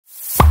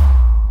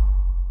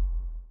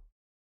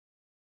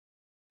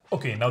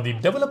Okay, now the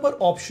developer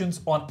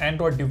options on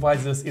Android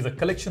devices is a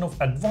collection of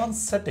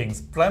advanced settings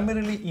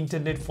primarily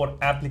intended for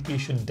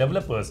application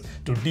developers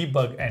to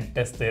debug and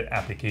test their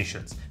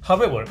applications.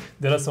 However,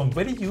 there are some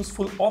very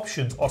useful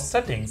options or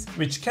settings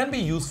which can be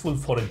useful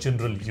for a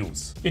general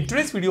use. In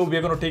today's video, we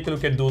are going to take a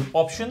look at those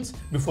options.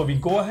 Before we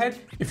go ahead,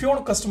 if you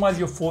want to customize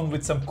your phone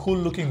with some cool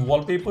looking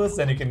wallpapers,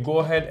 then you can go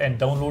ahead and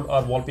download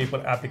our wallpaper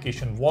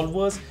application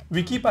Wallverse.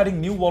 We keep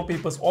adding new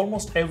wallpapers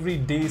almost every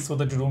day so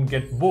that you don't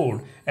get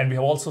bored, and we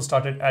have also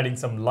started adding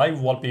some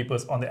live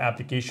wallpapers on the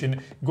application.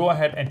 Go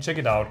ahead and check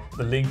it out.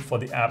 The link for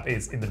the app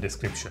is in the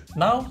description.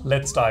 Now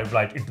let's dive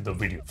right into the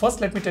video. First,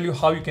 let me tell you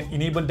how you can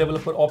enable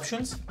developer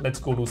options. Let's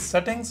go to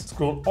settings,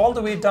 scroll all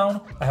the way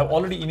down. I have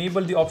already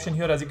enabled the option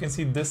here. As you can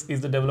see, this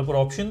is the developer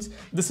options.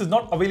 This is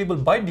not available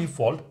by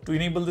default. To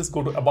enable this,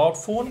 go to about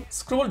phone,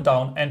 scroll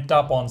down and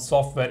tap on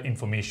software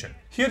information.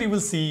 Here you will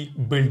see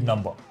build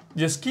number.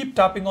 Just keep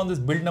tapping on this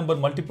build number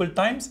multiple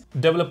times.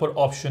 Developer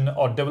option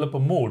or developer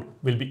mode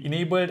will be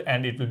enabled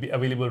and it will be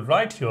available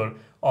right here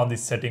on the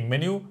setting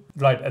menu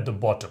right at the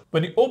bottom.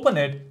 When you open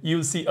it, you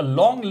will see a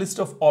long list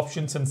of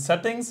options and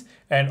settings,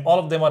 and all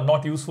of them are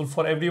not useful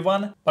for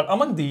everyone. But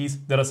among these,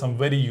 there are some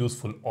very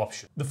useful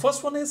options. The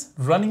first one is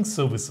running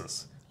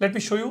services. Let me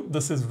show you.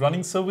 This is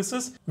running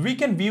services. We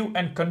can view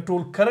and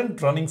control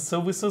current running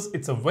services.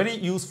 It's a very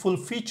useful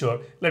feature.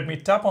 Let me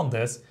tap on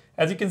this.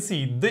 As you can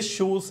see, this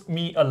shows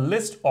me a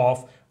list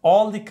of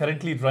all the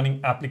currently running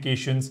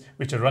applications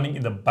which are running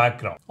in the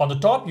background. On the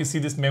top, you see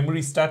this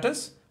memory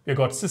status. We've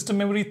got system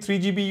memory 3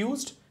 GB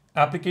used,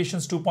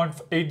 applications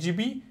 2.8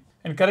 GB,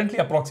 and currently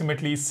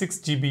approximately 6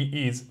 GB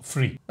is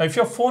free. Now, if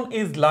your phone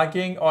is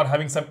lagging or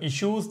having some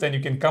issues, then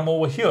you can come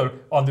over here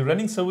on the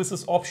running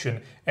services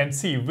option and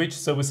see which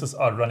services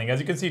are running. As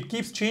you can see, it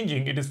keeps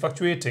changing. It is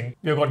fluctuating.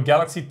 We've got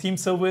Galaxy Theme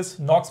Service,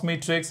 Knox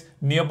Matrix,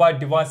 Nearby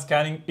Device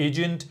Scanning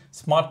Agent,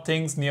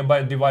 SmartThings,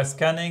 Nearby Device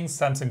Scanning,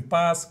 Samsung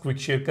Pass, Quick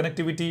Share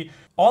Connectivity.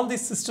 All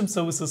these system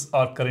services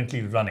are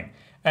currently running.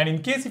 And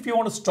in case if you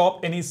want to stop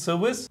any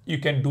service, you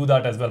can do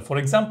that as well. For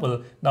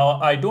example,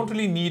 now I don't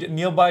really need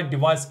Nearby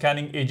Device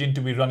Scanning Agent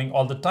to be running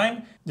all the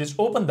time. Just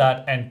open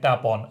that and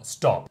tap on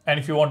stop. And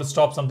if you want to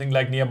stop something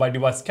like Nearby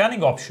Device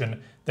Scanning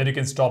option, then you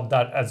can stop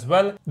that as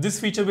well. This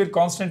feature will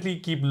constantly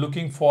keep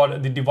looking for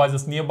the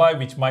devices nearby,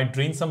 which might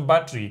drain some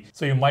battery.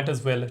 So you might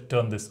as well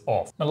turn this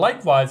off. Now,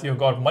 likewise, you've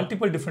got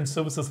multiple different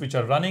services which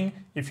are running.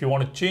 If you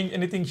want to change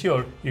anything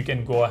here, you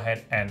can go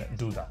ahead and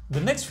do that. The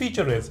next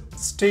feature is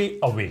stay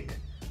awake.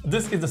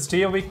 This is the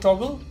stay awake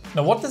toggle.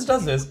 Now what this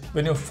does is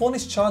when your phone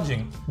is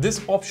charging, this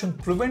option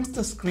prevents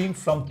the screen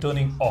from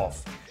turning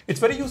off. It's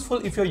very useful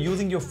if you're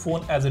using your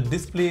phone as a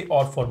display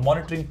or for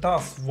monitoring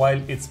tasks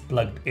while it's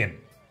plugged in.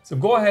 So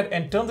go ahead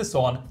and turn this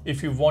on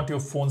if you want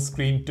your phone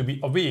screen to be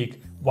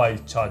awake while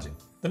charging.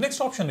 The next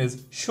option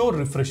is show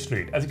refresh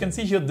rate. As you can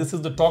see here, this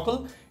is the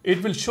toggle.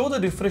 It will show the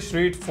refresh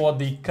rate for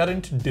the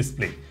current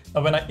display.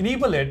 Now when I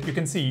enable it, you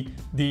can see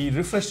the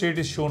refresh rate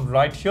is shown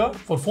right here.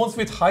 For phones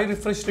with high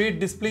refresh rate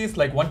displays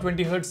like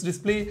 120Hz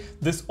display,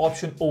 this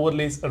option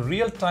overlays a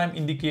real-time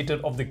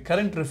indicator of the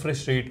current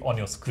refresh rate on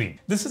your screen.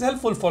 This is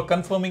helpful for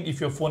confirming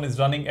if your phone is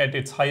running at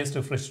its highest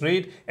refresh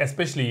rate,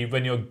 especially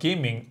when you're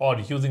gaming or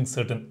using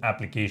certain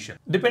application.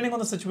 Depending on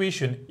the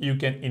situation, you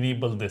can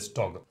enable this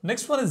toggle.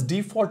 Next one is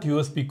default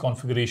USB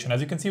configuration.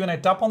 As you can see, when I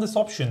tap on this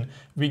option,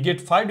 we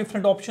get 5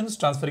 different options: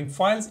 transferring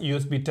files,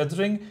 USB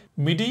tethering,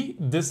 MIDI.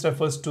 This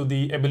refers to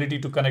the ability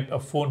to connect a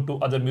phone to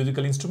other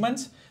musical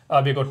instruments.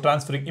 We got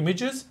transferring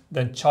images,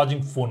 then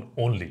charging phone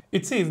only.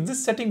 It says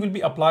this setting will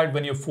be applied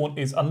when your phone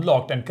is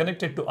unlocked and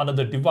connected to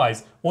another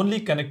device.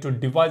 Only connect to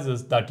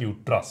devices that you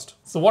trust.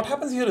 So what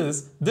happens here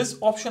is this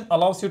option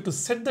allows you to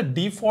set the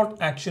default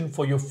action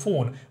for your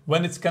phone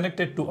when it's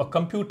connected to a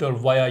computer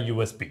via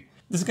USB.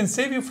 This can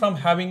save you from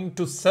having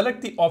to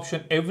select the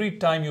option every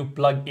time you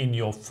plug in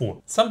your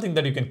phone, something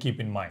that you can keep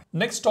in mind.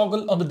 Next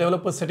toggle on the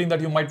developer setting that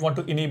you might want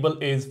to enable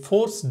is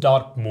force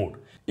dark mode.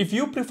 If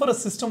you prefer a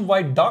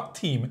system-wide dark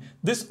theme,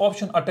 this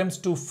option attempts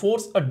to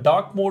force a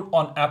dark mode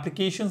on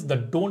applications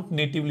that don't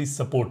natively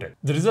support it.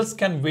 The results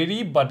can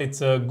vary, but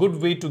it's a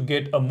good way to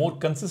get a more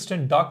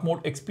consistent dark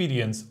mode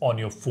experience on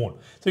your phone.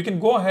 So you can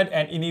go ahead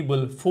and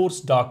enable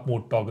force dark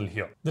mode toggle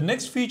here. The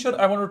next feature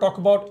I want to talk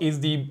about is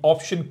the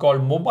option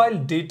called mobile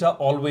data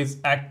always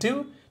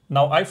active.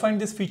 Now I find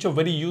this feature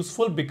very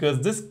useful because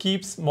this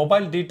keeps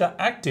mobile data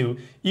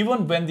active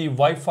even when the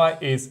Wi-Fi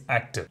is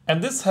active.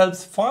 And this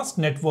helps fast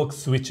network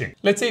switching.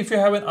 Let's say if you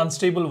have an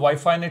unstable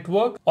Wi-Fi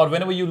network, or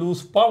whenever you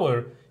lose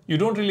power, you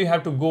don't really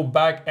have to go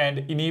back and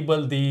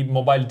enable the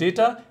mobile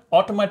data.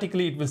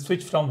 Automatically it will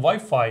switch from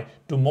Wi-Fi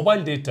to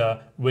mobile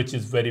data, which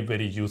is very,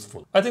 very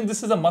useful. I think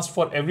this is a must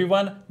for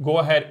everyone. Go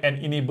ahead and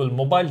enable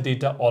mobile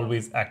data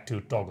always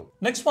active toggle.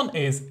 Next one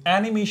is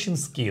animation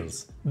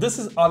scales. This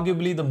is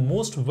arguably the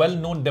most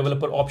well-known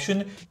developer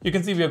option. You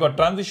can see we have got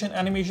transition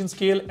animation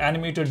scale,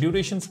 animator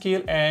duration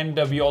scale, and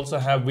we also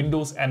have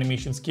Windows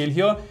animation scale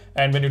here.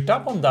 And when you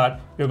tap on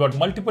that, you've got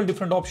multiple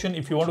different options.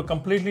 If you want to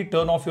completely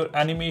turn off your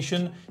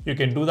animation, you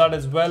can do that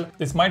as well.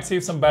 This might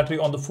save some battery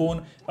on the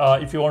phone.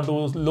 If you want to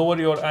lower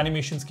your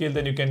animation scale,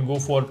 then you can go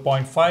for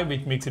 0.5,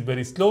 which makes it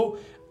very slow.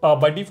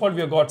 By default,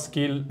 we have got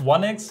scale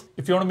 1x.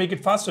 If you want to make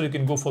it faster, you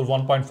can go for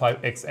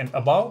 1.5x and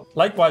above.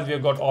 Likewise, we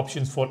have got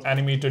options for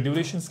animator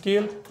duration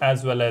scale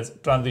as well as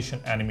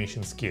transition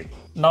animation scale.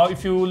 Now,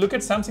 if you look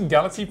at Samsung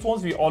Galaxy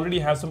phones, we already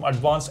have some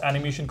advanced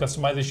animation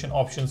customization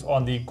options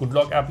on the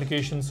Goodlock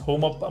application's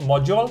Home Up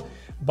module.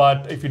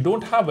 But if you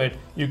don't have it,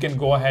 you can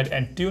go ahead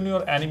and tune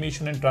your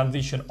animation and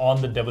transition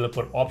on the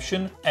developer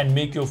option and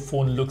make your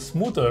phone look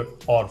smoother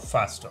or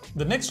faster.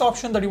 The next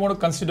option that you want to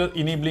consider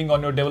enabling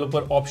on your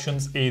developer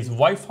options is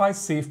Wi-Fi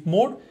safe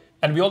mode.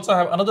 And we also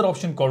have another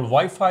option called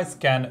Wi-Fi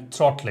scan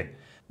throttling.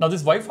 Now,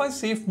 this Wi-Fi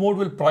safe mode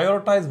will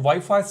prioritize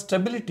Wi-Fi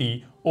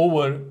stability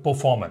over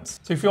performance.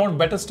 So if you want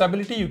better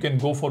stability, you can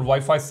go for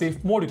Wi-Fi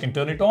safe mode, you can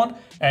turn it on.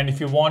 And if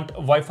you want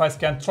Wi-Fi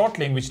scan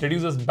throttling, which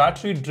reduces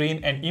battery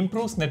drain and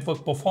improves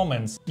network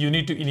performance, you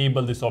need to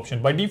enable this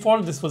option. By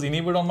default, this was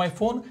enabled on my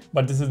phone,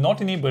 but this is not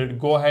enabled.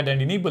 Go ahead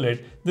and enable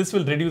it. This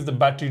will reduce the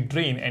battery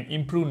drain and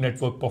improve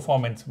network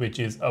performance, which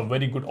is a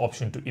very good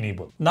option to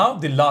enable. Now,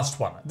 the last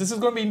one. This is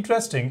going to be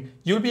interesting.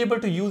 You'll be able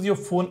to use your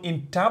phone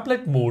in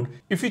tablet mode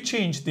if you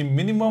change the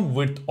minimum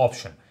width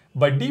option.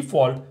 By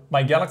default,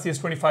 my Galaxy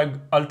S25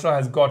 Ultra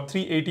has got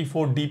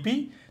 384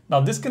 dp. Now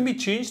this can be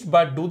changed,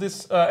 but do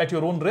this at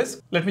your own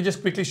risk. Let me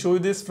just quickly show you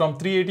this. From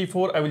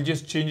 384, I will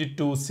just change it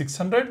to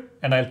 600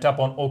 and I'll tap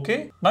on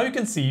OK. Now you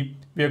can see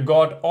we have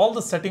got all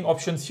the setting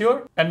options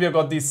here and we have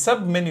got these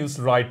sub menus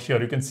right here.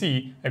 You can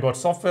see I got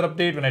software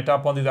update. When I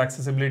tap on this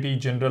accessibility,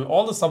 general,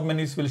 all the sub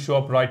menus will show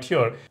up right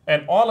here,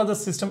 and all other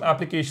system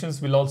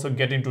applications will also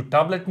get into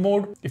tablet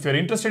mode. If you're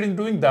interested in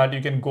doing that,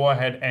 you can go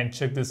ahead and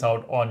check this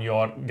out on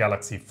your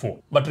Galaxy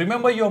phone. But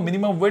remember your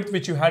minimum width,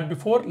 which you had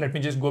before. Let me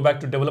just go back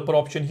to developer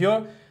option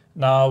here.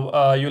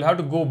 Now you'll have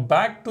to go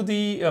back to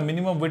the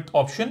minimum width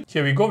option.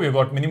 Here we go. We've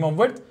got minimum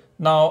width.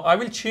 Now I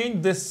will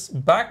change this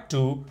back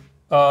to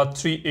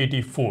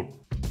 384.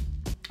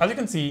 As you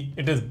can see,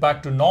 it is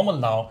back to normal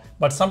now,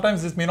 but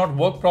sometimes this may not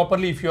work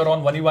properly if you're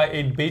on One UI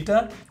 8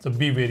 beta, so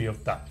be wary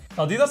of that.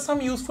 Now, these are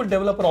some useful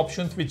developer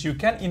options which you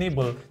can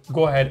enable.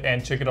 Go ahead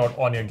and check it out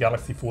on your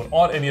Galaxy phone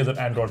or any other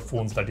Android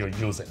phones that you're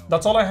using.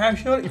 That's all I have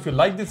here. If you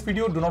like this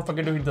video, do not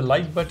forget to hit the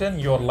like button.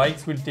 Your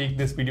likes will take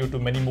this video to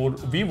many more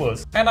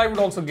viewers, and I would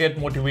also get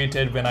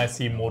motivated when I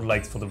see more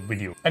likes for the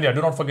video. And yeah,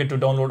 do not forget to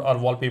download our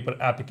wallpaper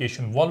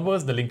application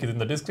Wallverse. The link is in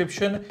the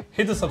description.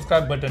 Hit the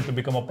subscribe button to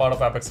become a part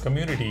of Apex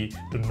community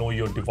to know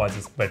your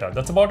devices better.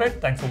 That's about it.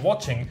 Thanks for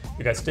watching.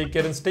 You guys take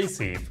care and stay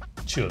safe.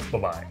 Cheers.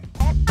 Bye-bye.